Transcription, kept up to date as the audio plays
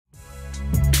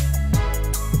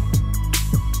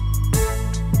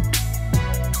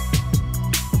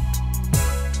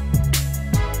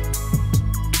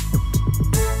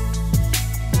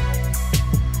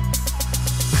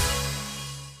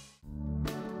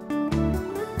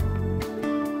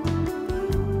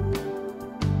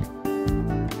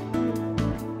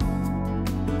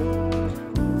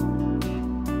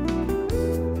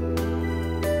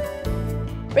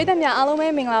ပြည်သူများအားလုံးပဲ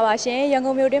မင်္ဂလာပါရှင်ရန်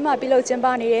ကုန်မြို့တွင်းမှာပြုလုပ်ကျင်းပ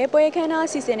နေတဲ့ပွဲအခမ်းအနား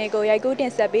အစီအစဉ်တွေကိုရိုက်ကူးတ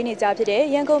င်ဆက်ပေးနေကြဖြစ်တဲ့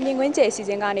ရန်ကုန်မြင်ကွင်းကျယ်အစီအ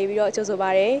စဉ်ကနေပြီးတော့ကြိုဆိုပါ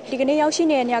ရစေဒီကနေ့ရောက်ရှိ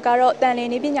နေတဲ့ညကတော့တန်လ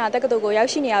င်းနည်းပညာတက္ကသိုလ်ကိုရောက်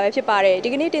ရှိနေရပဲဖြစ်ပါတယ်ဒီ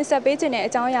ကနေ့တင်ဆက်ပေးခြင်းတဲ့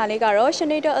အကြောင်းအရာလေးကတော့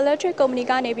Schneider Electric Company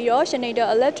ကနေပြီးတော့ Schneider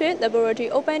Electric Laboratory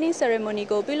Opening Ceremony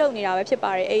ကိုပြုလုပ်နေတာပဲဖြစ်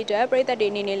ပါတယ်အဲ့အတွက်ပြည်သက်တွေ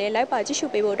အနေနဲ့လည်းလိုက်ပါကြည့်ရှု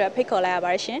ပေးဖို့အတွက်ဖိတ်ခေါ်လိုက်ရ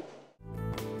ပါတယ်ရှင်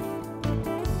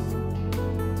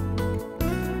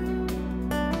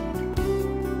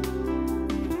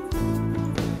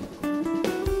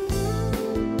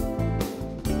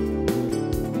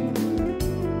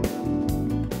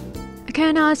အခ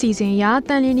မ်းအနားအစီအစဉ်အရ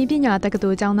တန်လင်းနည်းပညာတက္က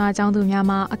သိုလ်ကျောင်းသားကျောင်းသူများ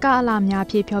မှအကအလှများ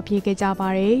ဖြည့်ဖျော်ဖြေခဲ့ကြပါ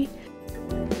တယ်။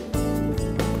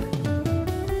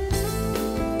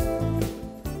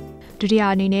ဒုတိယ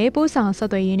အနေနဲ့ပို့ဆောင်ဆက်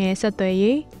သွယ်ရေးနဲ့ဆက်သွယ်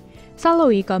ရေးဆောက်လု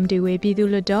ပ်ရေးကော်မတီဝင်ပြည်သူ့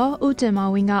လွှတ်တော်ဦးတင်မော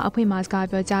င်ဝင်းကအဖွင့်မှာစကား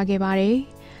ပြောကြားခဲ့ပါတယ်။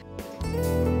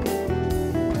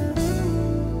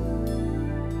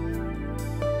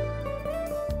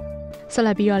ဆက်လ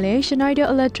က်ပြီးတော့လဲ Schneider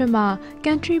Electric မှာ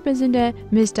Country President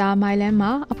Mr. Mylan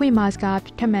မှာအဖွင့်မှာစကား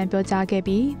ထပ်မံပြောကြားခဲ့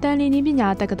ပြီးတန်လင်းနည်းပညာ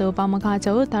တက္ကသိုလ်ပေါမခ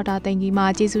ချုပ်ဒေါက်တာသိန်းကြီးမှ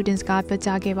ကျေးဇူးတင်စကားပြော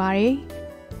ကြားခဲ့ပါတယ်။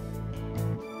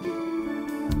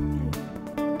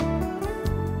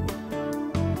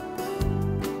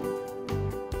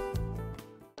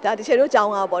ဒါဒီချေတို့ကျော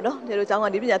င်းကပေါ့နော်ချေတို့ကျောင်းက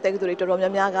ဒီပညာတက္ကသိုလ်တွေတော်တော်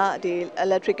များများကဒီ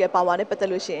electrical power နဲ့ပတ်သက်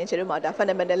လို့ရှိရင်ချေတို့မှာဒါ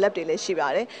fundamental lab တွေလည်းရှိပါ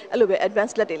တယ်အဲ့လိုပဲ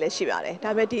advanced lab တွေလည်းရှိပါတယ်ဒါ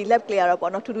ပေမဲ့ဒီ lab တွေကတော့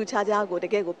ပေါ့နော်ထူးထူးခြားခြားကိုတ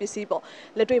ကယ်ကိုပစ္စည်းပေါ့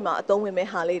လက်တွေ့မှာအသုံးဝင်မဲ့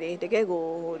ဟာလေးတွေတကယ်ကို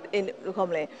လို့ခေါ်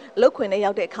မလဲလုတ်ခွင်နဲ့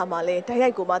ရောက်တဲ့အခါမှာလည်းဓာတ်ရို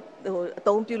က်ကိုမှအ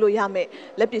သုံးပြုလို့ရမဲ့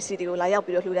လက်ပစ္စည်းတွေကိုလာရောက်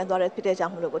ပြီးတော့လှူဒန်းသွားတဲ့ဖြစ်တဲ့ကြော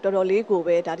င့်မလို့တော်တော်လေးကို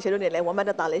ပဲဒါဒီချေတို့နဲ့လည်းဝမ်းမတ်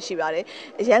တတာလည်းရှိပါတယ်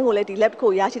အရန်ကိုလည်းဒီ lab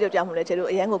ကိုရရှိတဲ့ကြောင့်မလို့ချေတို့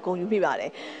အရန်ကိုဂုဏ်ယူမိပါတယ်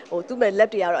သူ့မဲ့ lab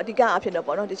တွေကတော့အဓိကအဖြစ်တော့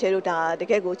ပေါ့နော်ဒီချေတို့ဒါတ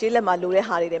ကယ်ကိုကျေးလက်မှာလိုတဲ့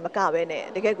ဟာတွေလည်းမကပဲနဲ့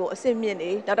တကယ်ကိုအဆင့်မြင့်နေ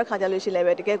နောက်တစ်ခါကျလို့ရှိရင်လ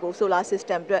ည်းတကယ်ကို solar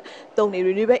system အတွက်သုံးနေ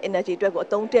renewable energy အတွက်ကိုအ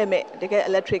သုံးတဲ့မဲ့တကယ်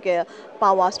electrical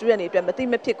power student တွေအတွက်မသိ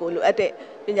မဖြစ်ကိုလိုအပ်တဲ့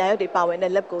ပညာရပ်တွေပါဝင်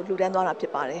တဲ့ lab ကိုလှူဒန်းသွားတာဖြ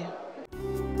စ်ပါတယ်။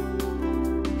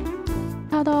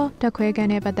နောက်တော့တက်ခွဲကန်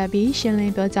နဲ့ပတ်သက်ပြီးရှင်းလ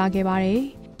င်းပြောကြားခဲ့ပါတယ်။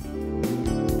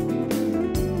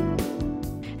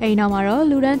အဲ့နောက်မှာတော့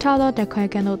လူဒန်းထားသောတက်ခွဲ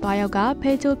ကန်တို့တွားရောက်က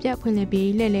ဖဲချိုးပြတ်ဖွင့်လှစ်ပြီး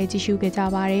လှည့်လည်ကြည့်ရှုခဲ့ကြ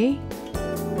ပါတယ်။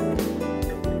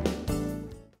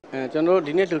ကျွန်တော်တို့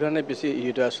ဒီနေ့လှူဒါန်းတဲ့ပစ္စည်းအ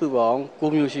ရေးအတွက်စုပေါင်း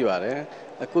9မျိုးရှိပါတယ်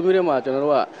။9မျိုးထဲမှာကျွန်တော်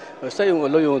တို့ကစက်ရုံအ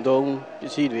လုပ်ရုံသုံးပ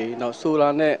စ္စည်းတွေနောက်ဆိုလာ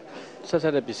နဲ့ဆက်ဆ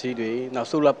က်တဲ့ပစ္စည်းတွေနောက်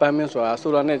ဆိုလာပန်းမင်းဆိုတာ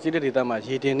ဆိုလာနဲ့ကြီးတဲ့ဒေသမှာ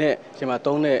ရေတင်တဲ့ဒီမှာ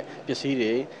သုံးတဲ့ပစ္စည်း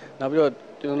တွေနောက်ပြီးတော့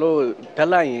ကျွန်တော်တို့ဓာ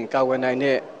တ်လိုက်ရင်ကာဝယ်နိုင်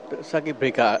တဲ့ circuit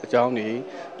breaker အကြောင်းတွေ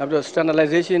နောက်ပြီးတော့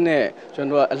standardization နဲ့ကျွန်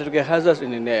တော်တို့ electrical hazards အ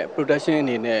နေနဲ့ protection အ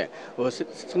နေနဲ့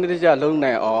စနစ်တကျလုံး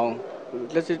နိုင်အောင်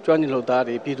လက်စစ်ကျွမ်းကျင်လုပ်သား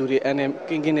တွေပြည်သူတွေအနေ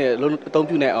ကင်းနဲ့အသုံး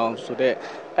ပြုနိုင်အောင်ဆိုတော့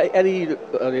အဲ့ဒီ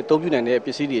အသုံးပြုနိုင်တဲ့ပ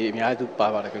စ္စည်းတွေအများကြီးပါ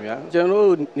ပါတယ်ခင်ဗျာကျွန်တော်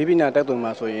တို့နေပညာတက္ကသိုလ်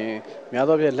မှာဆိုရင်များ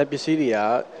သောအားဖြင့်လက်ပစ္စည်းတွေက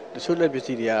တချို့လက်ပစ္စ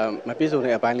ည်းတွေကမပြည့်စုံ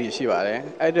တဲ့အပိုင်းလေးရှိပါတယ်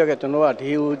အဲ့ဒီတော့ကျွန်တော်က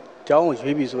ဒီကျောင်းကို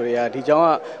ရွေးပြီးဆိုတော့ဒီကျောင်းက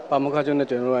ပါမခကျွန်းနဲ့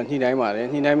ကျွန်တော်တို့ကညှိနှိုင်းပါတယ်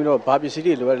ညှိနှိုင်းပြီးတော့ဘာပစ္စည်း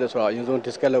တွေလိုအပ်လဲဆိုတော့အရင်ဆုံး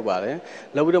discuss လုပ်ပါတယ်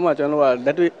လုပ်ပြီးတော့မှကျွန်တော်တို့ကလ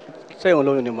က်တွေ့စက်ရုံ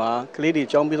လုံးတွေမှာကလေးတွေ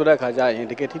ကျောင်းပြီးဆိုတဲ့အခါကျရင်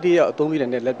တကယ်ထိထိရောက်အသုံးပြုနို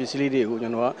င်တဲ့လက်ပစ္စည်းလေးတွေကိုကျွ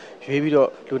န်တော်ကရွေးပြီးတော့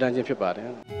လူတန်းချင်းဖြစ်ပါတယ်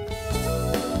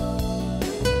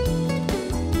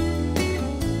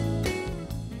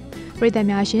ပြည်သူ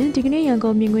များရှင်ဒီကနေ့ရန်ကု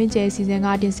န်မြင်ကွင်းကျယ်အစီအစဉ်က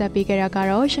တင်ဆက်ပေးခဲ့တာက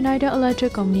တော့ Schneider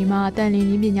Electric Company မှတန်လင်း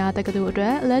နည်းပညာတက္ကသိုလ်အတွ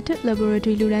က် Electric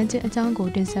Laboratory လူတန်းချင်းအကြောင်းကို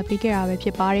တင်ဆက်ပေးခဲ့တာပဲဖြ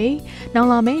စ်ပါတယ်။နောက်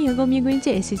လာမယ့်ရန်ကုန်မြင်ကွင်းကျ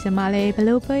ယ်အစီအစဉ်မှာလည်းဘယ်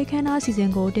လိုပွဲခမ်းနားအစီအစ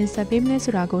ဉ်ကိုတင်ဆက်ပေးမလဲ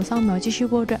ဆိုတာကိုစောင့်မျှော်ကြည့်ရှု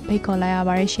ဖို့အတွက်ဖိတ်ခေါ်လိုက်ရ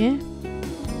ပါတယ်ရှင်။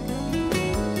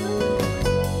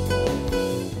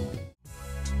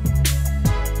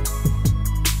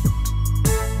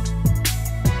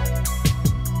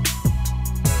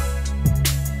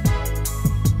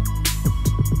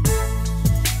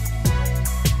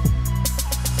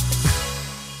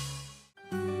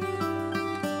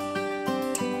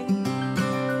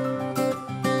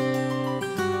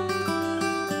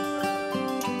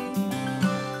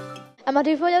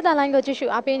 MRT4 ရုပ်သံလိုင်းကိုကြည့်ရှု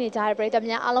အားပေးနေကြတဲ့ပရိသတ်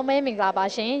များအားလုံးပဲမင်္ဂလာပါ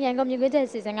ရှင်ရန်ကုန်မြင်ကွင်းကျယ်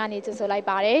စီစဉ်ကနေကြိုဆိုလိုက်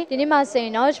ပါတယ်ဒီနေ့မှာဆိုရ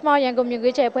င်တော့ကျွန်မရန်ကုန်မြင်ကွ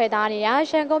င်းကျယ်ဖွဲ့သားတွေက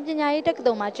ရန်ကုန်ပညာရေးတက္က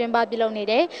သိုလ်မှာကျင်းပပြုလုပ်နေ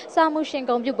တဲ့စာမှုရှင်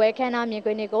ဂုဏ်ပြုပွဲခမ်းနားမြင်ကွ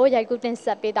င်းတွေကိုရိုက်ကူးတင်ဆ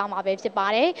က်ပေးသွားမှာပဲဖြစ်ပါ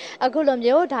တယ်အခုလို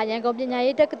မျိုးဒါရန်ကုန်ပညာ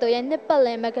ရေးတက္ကသိုလ်ရဲ့နှစ်ပတ်လ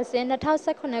ည်မဂ္ဂဇင်း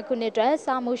2018ခုနှစ်အတွက်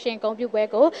စာမှုရှင်ဂုဏ်ပြုပွဲ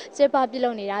ကိုကျင်းပပြု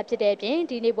လုပ်နေတာဖြစ်တဲ့အပြင်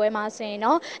ဒီနေ့ပွဲမှာဆိုရင်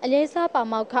တော့အလေးစားပါ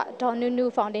မောက္ခဒေါ်နုနု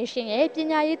ဖောင်ဒေးရှင်းရဲ့ပ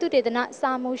ညာရေးသုတေသန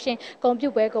စာမှုရှင်ဂုဏ်ပြု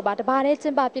ပွဲကိုပါတပါးတည်းကျ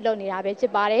င်းပပြုလုပ်နေတာပဲဖြ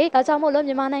စ်ပါတယ်ဒါကြောင့်မို့လို့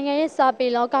မြန်မာနိုင်ငံရဲ့စာပေ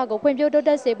လောကကိုဖွံ့ဖြိုးတိုးတ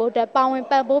က်စေဖို့အတွက်ပါဝင်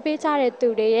ပံ့ပိုးပေးကြတဲ့သူ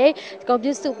တွေရဲ့ဂုဏ်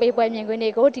ပြုစုပေးပွဲမြင်ကွင်းတွေ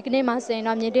ကိုဒီကနေ့မှဆိုရင်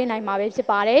တော့မြင်တွေ့နိုင်မှာပဲဖြစ်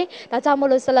ပါတယ်ဒါကြောင့်မို့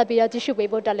လို့ဆက်လက်ပြီးတော့ကြည့်ရှုပေး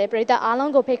ဖို့တက်လဲပရိသတ်အား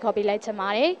လုံးကိုဖိတ်ခေါ်ပေးလိုက်ချင်ပါ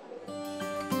တယ်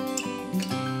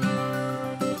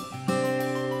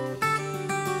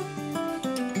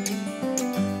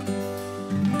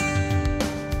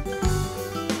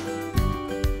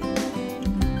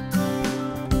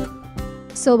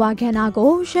ဆိုပါခန္ဓာ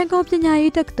ကိုရှန်ကုန်ပညာ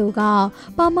ရေးတက္ကသိုလ်က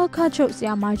ပါမောက္ခချုပ်ဆ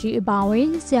ရာမကြီးအပါအဝင်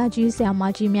ဆရာကြီးဆရာမ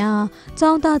ကြီးများကျော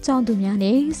င်းသားကျောင်းသူများ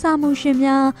နဲ့စာမှုရှင်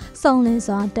များစုံလင်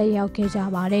စွာတက်ရောက်ခဲ့ကြ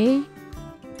ပါတယ်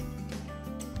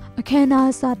အခမ်းအ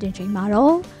နားစတင်ချိန်မှာ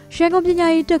တော့ရန်ကုန်ပညာ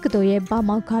ရေးတက္ကသိုလ်ရဲ့ပါ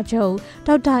မောက္ခချုပ်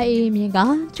ဒေါက်တာအေးမြင့်က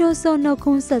ကျိုးစုံနှုတ်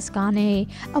ခွန်းဆက်စကားနဲ့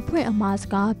အဖွင့်အမှားစ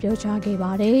ကားပြောကြားခဲ့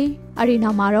ပါတယ်။အဲဒီ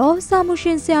နောက်မှာတော့စာမှုရှ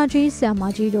င်ဆရာကြီးဆရာမ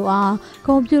ကြီးတို့အား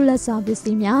ကွန်ပျူတာလက်ဆောင်ပစ္စ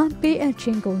ည်းများပေးအပ်ခြ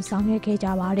င်းကိုဆောင်ရွက်ခဲ့ကြ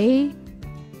ပါတယ်။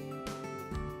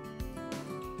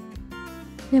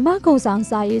မြန်မာကုံဆောင်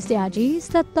စာရေးဆရာကြီး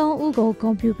73ဦးကိုဂု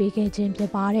ဏ်ပြုပေးခဲ့ခြင်းဖြ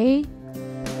စ်ပါတယ်။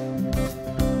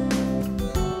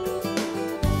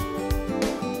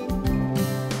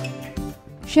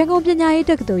ရန်ကုန်ပညာရေး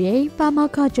တက္ကသိုလ်ရဲ့ပါမော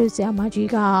က္ခချုပ်ဆရာမကြီး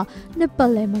ကနှစ်ပ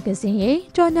တ်လည်မဂ္ဂဇင်းရဲ့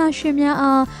ကြော်ညာရှင်များ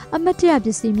အားအမတ်တရပ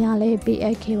စ္စည်းများလည်းပေးအ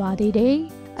ပ်ခဲ့ပါသေးတယ်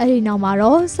။အဲဒီနောက်မှာ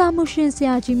တော့စာမှုရှင်ဆ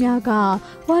ရာကြီးများက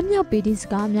ဝမ်းမြောက်ပီတိစ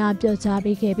ကားများပြောကြား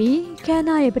ပေးခဲ့ပြီးခမ်း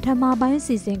နားရဲ့ပထမပိုင်းအ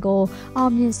စီအစဉ်ကိုအော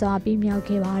င်မြင်စွာပြီးမြောက်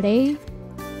ခဲ့ပါတယ်။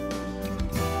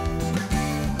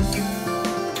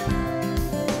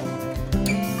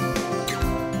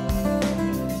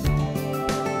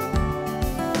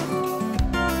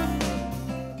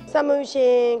စာမှုရှ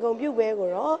င်ဂုဏ်ပြုပွဲကို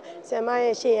တော့ဆရာမ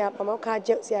ရဲ့ရှေ့ရပါမောက္ခ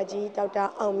ချုပ်ဆရာကြီးဒေါက်တာ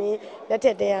အောင်မင်းလက်ထ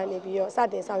က်တည်းကနေပြီးတော့စ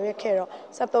တင်ဆောင်ရွက်ခဲ့တော့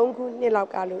73ခုနှစ်လော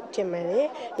က်ကလို့ထင်ပါတယ်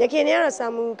။ရခင်တည်းကတော့စာ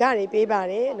မှုကတွေပေးပါ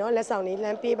တယ်နော်လက်ဆောင်တွေလှ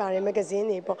မ်းပေးပါတယ်မဂ္ဂဇင်း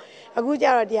တွေပေါ့။အခုကျ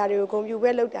တော့တရားတွေကိုဂုဏ်ပြု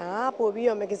ပွဲလုပ်တာပို့ပြီး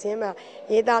တော့မဂ္ဂဇင်းမှာ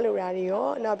ရေးသားလိုတာတွေရော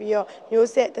နောက်ပြီးတော့မျိုး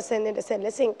ဆက်10နဲ့10လ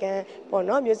က်ဆင့်ကမ်းပေါ့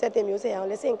နော်မျိုးဆက်တဲ့မျိုးဆက်အောင်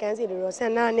လက်ဆင့်ကမ်းစီလို့တော့ဆ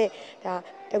န္ဒနဲ့ဒါ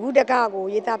တကူတကကို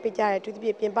ရေးသားပေးကြတဲ့သူတပြ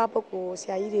ည့်ပြင်ပပုဂ္ဂိုလ်ဆ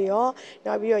ရာကြီးတွေရော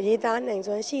နောက်ပြီးတော့ရေးသားနိုင်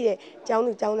စွမ်းရှိတဲ့ကျောင်း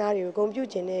သူကျောင်းသားတွေကိုဂုဏ်ပြု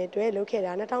ခြင်းတဲ့အတွက်လုပ်ခဲ့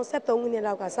တာ2013ခုနှစ်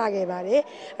လောက်ကစခဲ့ပါတယ်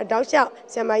။တောက်လျှောက်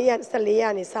ဆရာမကြီးက14ရ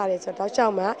က်နေစတယ်ဆိုတော့တောက်လျှော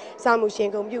က်မှာစာမှုရှင်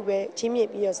ဂုဏ်ပြုပဲချင်းမြင့်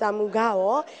ပြီးတော့စာမှုက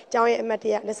ရောကျောင်းရဲ့အမတ်တ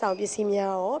ရလက်ဆောင်ပစ္စည်း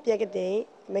များရောပြက်ကတိန်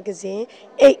မဂ္ဂဇင်း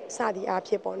8စသည်အား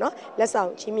ဖြင့်ပေါ့နော်လက်ဆော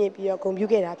င်ချင်းမြင့်ပြီးတော့ဂုဏ်ပြု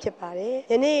ခဲ့တာဖြစ်ပါတယ်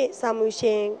။ယနေ့စာမှုရှ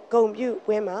င်ဂုဏ်ပြု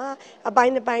ပွဲမှာအပို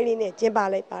င်းတစ်ပိုင်းလေးနဲ့ကျင်းပ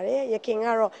လိုက်ပါတယ်။ရခင်က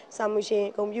တော့စာမှုရှင်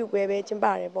ဂုဏ်ပြုပွဲပဲကျင်းပ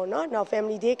ရတယ်ပေါ့နော်။နောက်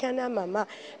family day ခန်းနာမှာမှ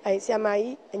ဆရာမ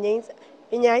ကြီးအငိမ့်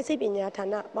ပညာရေးစိတ်ပညာဌာ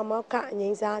နပမောက္ခအငိ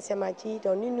မ့်စားဆရာမကြီး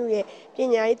ဒေါ်နုနုရဲ့ပ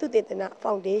ညာရေးသုတေသန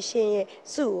ဖောင်ဒေးရှင်းရဲ့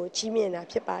ဆုကိုချီးမြှင့်တာ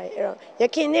ဖြစ်ပါတယ်အဲ့တော့ရ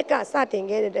ခင်နှစ်ကစတင်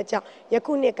ခဲ့တဲ့အတွက်ကြောင့်ယ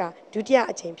ခုနှစ်ကဒုတိယ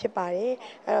အကြိမ်ဖြစ်ပါတယ်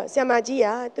အဲ့တော့ဆရာမကြီးက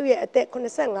သူ့ရဲ့အသက်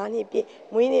85နှစ်ပြည့်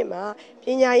မွေးနေ့မှာပ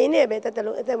ညာရေးနဲ့ပဲတက်တ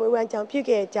လုံးအသက်မွေးဝမ်းကြောင်းပြု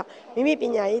ခဲ့တဲ့ကြောင့်မိမိပ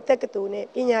ညာရေးတက္ကသိုလ်နဲ့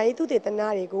ပညာရေးသုတေသန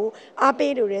တွေကိုအား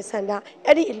ပေးလိုတဲ့ဆန္ဒ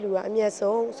အဲ့ဒီအလှူကအမြတ်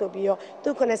ဆုံးဆိုပြီးတော့သူ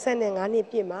85နှစ်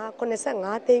ပြည့်မှာ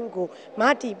85သိန်းကိုမ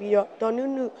တည်ပြီးတော့ဒေါ်နု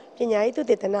နုပညာရေးသု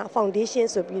တေသနဖောင်ဒေးရှင်း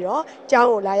ဆိုပြီးတော့ကျောင်း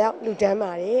ကိုလာရောက်လှူဒန်း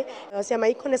ပါတယ်ဆရာမ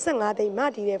ကြီး85သိန်းမ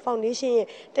တည်တဲ့ဖောင်ဒေးရှင်းရဲ့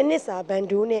တစ်နှစ်စာဘန်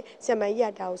ဒိုးနဲ့ဆရာမကြီးရ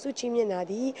တာကိုစုချီးမြှင့်တာ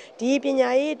ဒီပညာ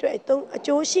ရေးအတွက်အ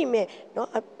ကျိုးရှိမဲ့နော်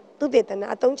သုတေသန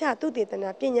အသုံးချသုတေသန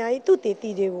ပညာရေးသုတေသီ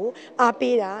တွေကိုအား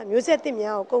ပေးတာမျိုးဆက်သစ်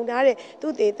များကိုကုန်ထားတဲ့သု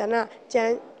တေသနကျ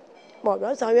မ်းပေါ့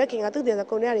နော်ဆောင်ရွက်ခင်ကသုတေသန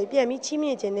ကုန်တွေပြန်ပြီးချီးမြှ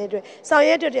င့်ခြင်းတဲ့အတွက်ဆောင်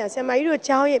ရွက်တဲ့ဆရာမကြီးတို့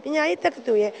ကျောင်းရဲ့ပညာရေးတက္က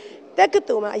သိုလ်ရဲ့တက္က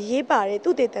သိုလ်မှာအရေးပါတဲ့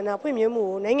သုတေသနဖွင့်ပြမှု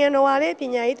ကိုနိုင်ငံတော်ကလည်းပ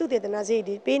ညာရေးသုတေသနစရိတ်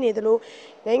တွေပေးနေသလို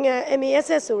နိုင်ငံ MASS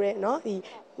ဆိုတဲ့နော်ဒီ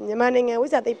မြန်မာနိုင်ငံဝိ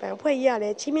ဇ္ဇာသိပ္ပံအဖွဲ့ကြီးကလ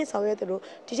ည်းချီးမြှင့်ဆောင်ရွက်သလို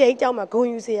ဒီချိန်အကြောင်းမှာဂုဏ်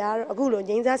ယူစရာတော့အခုလို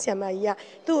ငိမ့်စားဆရာမကြီးက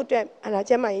သူ့အတွက်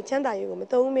ကျမ်းမာရေးချမ်းသာရေးကိုမ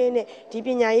သုံးမဲနဲ့ဒီပ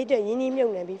ညာရေးအတွက်ရင်းနှီးမြှု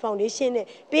ပ်နှံပြီးဖောင်ဒေးရှင်းနဲ့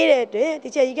ပေးတဲ့အတွက်ဒီ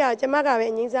ချိန်ကြီးကကျမကပဲ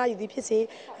ငိမ့်စားယူသည်ဖြစ်စေ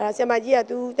ဆရာမကြီးက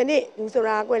သူတနေ့လူဆို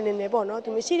တာအကွက်နေနေပေါ့နော်သူ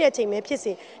မရှိတဲ့ချိန်ပဲဖြစ်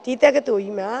စေဒီတက္ကသိုလ်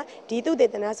ကြီးမှာဒီသုတေ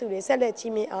သနဆုတွေဆက်လက်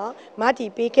ချီးမြှင့်အောင်မတ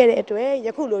ည်ပေးခဲ့တဲ့အတွက်ယ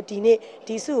ခုလိုဒီနေ့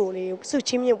ဒီဆုကိုလေဆု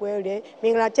ချီးမြှင့်ပွဲကိုလည်းမ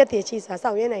င်္ဂလာကျက်တည်ရှိစွာ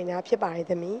ဆောင်ရွက်နိုင်တာဖြစ်ပါတယ်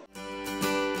သမီး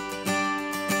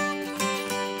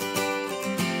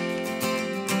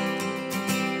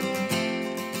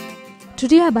ဒု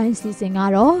တိယပိုင်းစီစဉ်က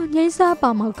တော့ငိမ့်စားပါ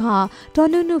မောက္ခဒေါ်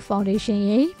နုနုဖောင်ဒေးရှင်း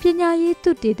ရဲ့ပညာရေး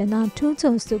သုတေသနထွန်း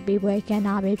ချုံဆုပေးပွဲကဏ္ဍ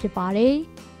ပဲဖြစ်ပါတယ်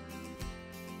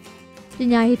။ပ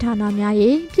ညာရေးဌာနများ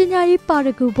ရဲ့ပညာရေးပါရ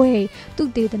ဂူပွဲသု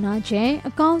တေသနခြင်း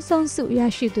အကောင်းဆုံးဆုရ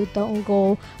ရှိသူ3ဦးကို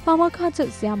ပါမောက္ခချု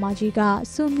ပ်ဆရာမကြီးက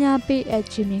ဆုများပေးအပ်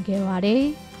ချီးမြှင့်ခဲ့ပါတယ်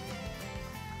။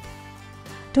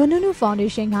ဒေါ်နုနုဖောင်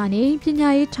ဒေးရှင်းကနေပညာ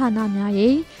ရေးဌာနများ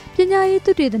ရဲ့ပညာရေး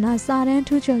သုတေသနစာတမ်း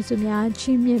ထူးချွန်ဆုများ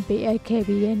ချီးမြှင့်ပေးအပ်ခဲ့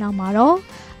ပြီးတဲ့နောက်မှာတော့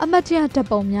အမတ်တရတပ်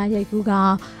ပုံများရိုက်ကူးက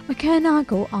အခမ်းအနား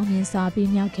ကိုအောင်မြင်စွာပြီး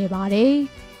မြောက်ခဲ့ပါတယ်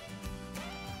။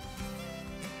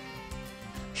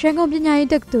ရန်ကုန်ပညာရေး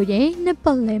တက္ကသိုလ်ရဲ့နှစ်ပ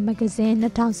တ်လည်မဂ္ဂဇင်း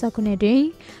2019တွင်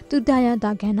သူတရ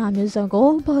တာကဏ္ဍမျိုးစုံကို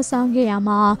ပေါ်ဆောင်ခဲ့ရ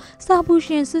မှာစာပူ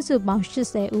ရှင်စုစုပေါင်း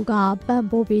80ဦးကပံ့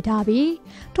ပိုးပေးထားပြီး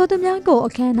ထိုသူများကို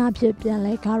အခမ်းအနားဖြစ်ပြန်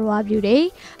လဲကာရဝပြုတဲ့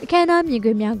အခမ်းအနားမြင်ကွ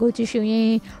င်းများကိုကြည့်ရှုရ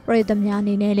င်ပရိသတ်များအ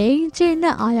နေနဲ့လည်းကျေန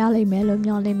ပ်အားရလိမ့်မယ်လို့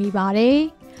မျှော်လင့်မိပါတယ်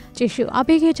။ကြည့်ရှုအား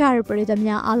ပေးခဲ့ကြတဲ့ပရိသတ်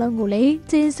များအားလုံးကိုလည်း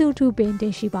ကျေးဇူးထူးပင်တ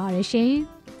င်ရှိပါရရှင်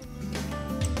။